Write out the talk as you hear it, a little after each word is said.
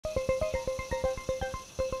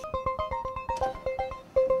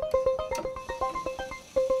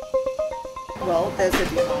Well, there's a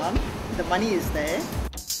demand, the money is there.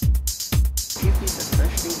 GPs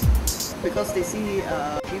especially, because they see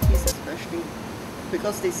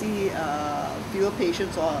fewer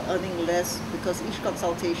patients or are earning less because each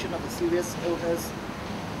consultation of a serious illness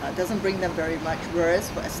doesn't bring them very much, whereas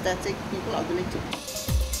for aesthetic, people are willing to.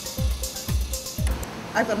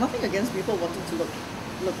 I've got nothing against people wanting to look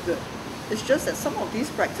good. It's just that some of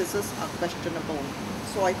these practices are questionable,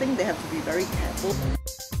 so I think they have to be very careful.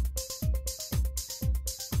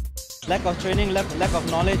 Lack of training, lack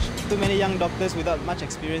of knowledge, too many young doctors without much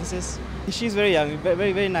experiences. She's very young,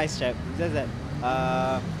 very nice chap. Just that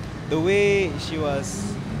the way she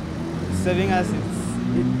was serving us,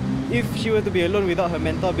 if she were to be alone without her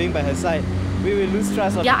mentor being by her side, we will lose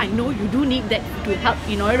trust. Yeah, I know you do need that to help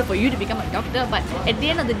in order for you to become a doctor, but at the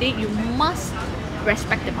end of the day, you must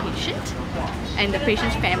respect the patient and the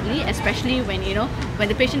patient's family, especially when when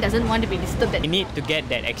the patient doesn't want to be disturbed. You need to get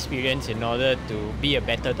that experience in order to be a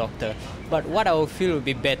better doctor. But what I would feel would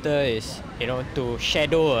be better is to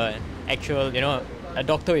shadow an actual a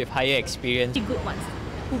doctor with higher experience. The good ones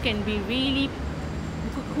who can be really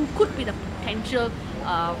who could be the potential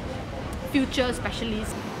future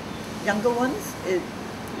specialists. Younger ones,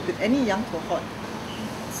 with any young cohort,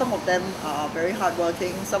 some of them are very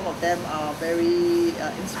hardworking, some of them are very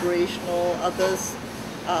inspirational, others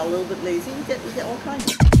are a little bit lazy. You get all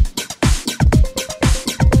kinds.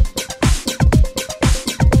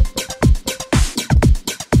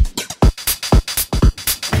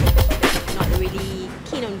 Not really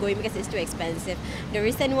keen on going because it's too expensive. The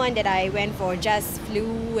recent one that I went for, just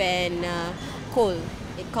flu and cold,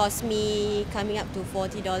 it cost me coming up to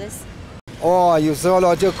 $40. 有时候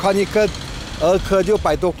咯就看一个儿科就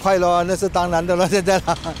100多块咯，那是当然的咯，现在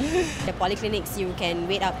啦。The polyclinics you can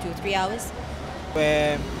wait up to 3 hours.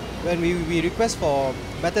 When we request for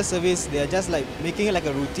better service, they are just like making it like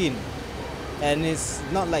a routine, and it's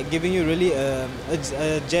not like giving you really a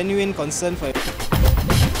genuine concern for it.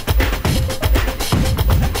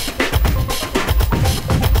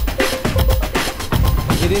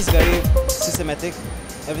 It is very systematic.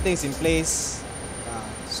 Everything is in place.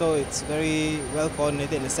 So it's very well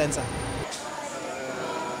coordinated in a sense.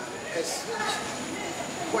 Has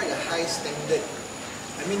quite a high standard.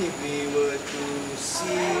 I mean, if we were to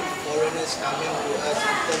see foreigners coming to us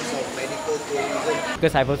in terms of medical tourism.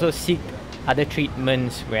 Because I've also sought other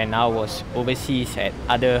treatments when I was overseas at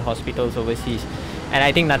other hospitals overseas. And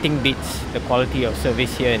I think nothing beats the quality of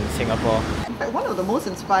service here in Singapore. One of the most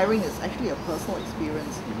inspiring is actually a personal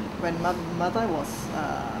experience. When mother was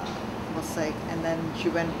sick, and then she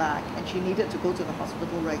went back and she needed to go to the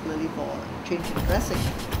hospital regularly for change in dressing.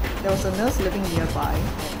 There was a nurse living nearby,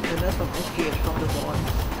 the nurse from SGH from the ward,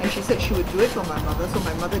 and she said she would do it for my mother, so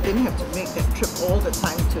my mother didn't have to make that trip all the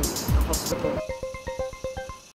time to the hospital.